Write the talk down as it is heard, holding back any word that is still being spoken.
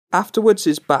Afterwards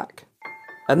is back,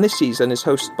 and this season is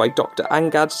hosted by Dr.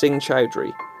 Angad Singh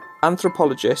Chowdhury,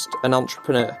 anthropologist and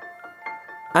entrepreneur.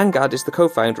 Angad is the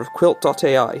co-founder of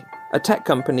Quilt.ai, a tech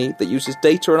company that uses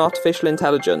data and artificial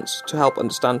intelligence to help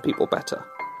understand people better.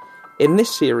 In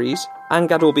this series,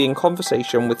 Angad will be in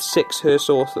conversation with 6 Hearst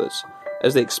authors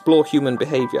as they explore human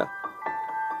behaviour.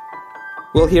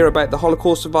 We'll hear about the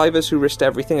Holocaust survivors who risked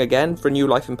everything again for a new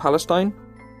life in Palestine.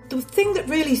 The thing that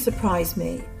really surprised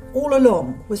me all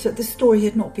along was that this story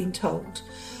had not been told.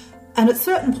 And at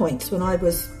certain points when I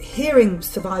was hearing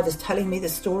survivors telling me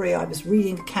this story, I was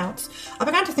reading accounts, I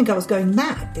began to think I was going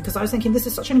mad because I was thinking, this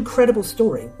is such an incredible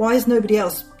story. Why has nobody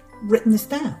else written this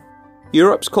down?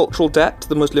 Europe's cultural debt to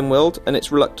the Muslim world and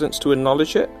its reluctance to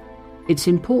acknowledge it. It's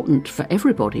important for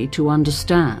everybody to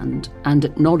understand and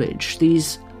acknowledge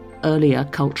these earlier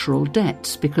cultural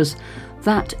debts because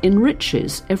that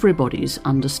enriches everybody's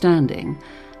understanding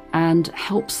and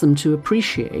helps them to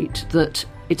appreciate that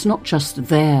it's not just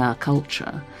their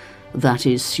culture that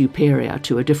is superior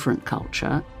to a different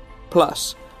culture.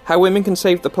 Plus, how women can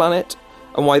save the planet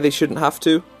and why they shouldn't have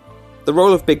to. The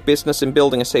role of big business in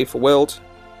building a safer world.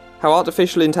 How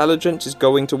artificial intelligence is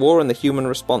going to war and the human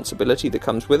responsibility that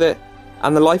comes with it.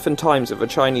 And the life and times of a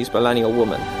Chinese millennial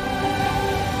woman.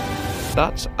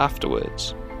 That's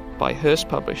Afterwards by Hearst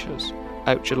Publishers,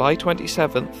 out July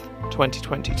 27th,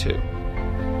 2022.